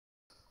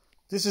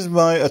This is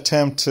my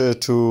attempt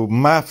to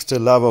map the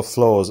lava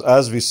flows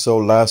as we saw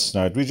last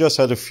night. We just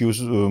had a few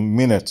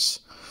minutes,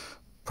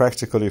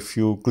 practically a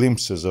few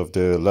glimpses of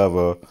the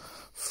lava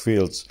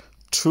fields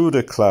through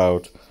the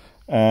cloud,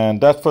 and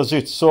that was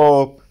it.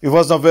 So it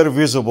was not very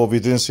visible. We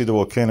didn't see the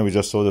volcano, we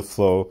just saw the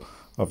flow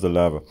of the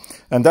lava.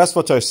 And that's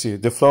what I see,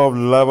 the flow of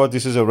the lava.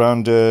 This is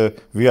around the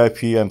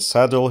VIP and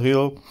Saddle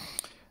Hill.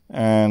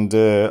 And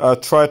I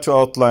tried to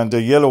outline.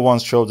 The yellow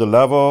ones show the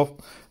lava,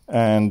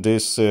 and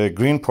this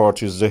green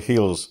part is the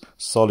hills,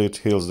 solid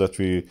hills that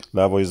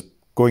lava is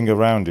going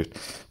around it.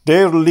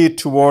 They lead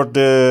toward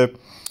the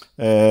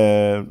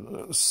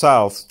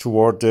south,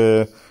 toward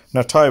the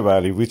Natai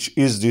Valley, which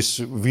is this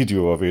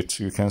video of it.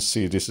 You can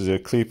see this is a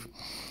clip.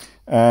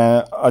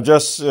 I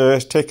just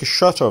take a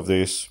shot of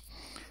this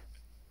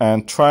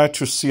and try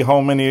to see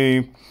how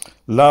many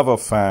lava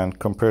fan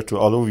compared to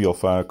alluvial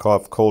fan.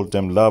 I've called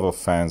them lava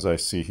fans. I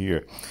see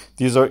here.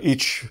 These are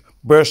each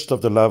burst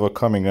of the lava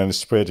coming and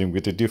spreading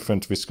with a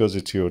different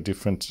viscosity or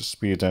different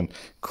speed and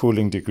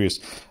cooling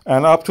degrees.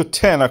 And up to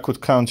 10 I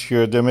could count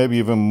here. There may be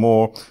even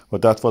more,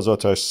 but that was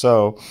what I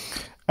saw.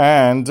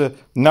 And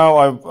now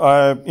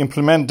I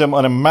implement them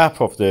on a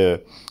map of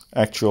the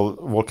actual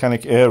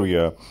volcanic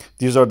area.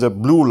 These are the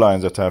blue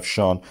lines that I've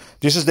shown.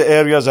 This is the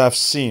areas I've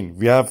seen.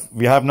 We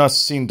have not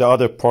seen the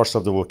other parts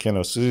of the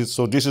volcano.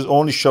 So this is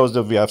only shows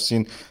that we have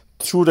seen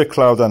through the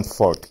cloud and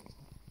fog.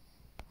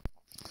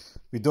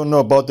 We don't know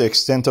about the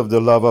extent of the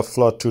lava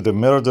flood to the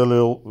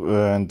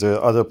Fagradalsfjall and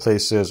other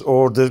places,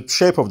 or the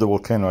shape of the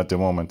volcano at the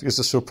moment. It's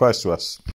a surprise to us.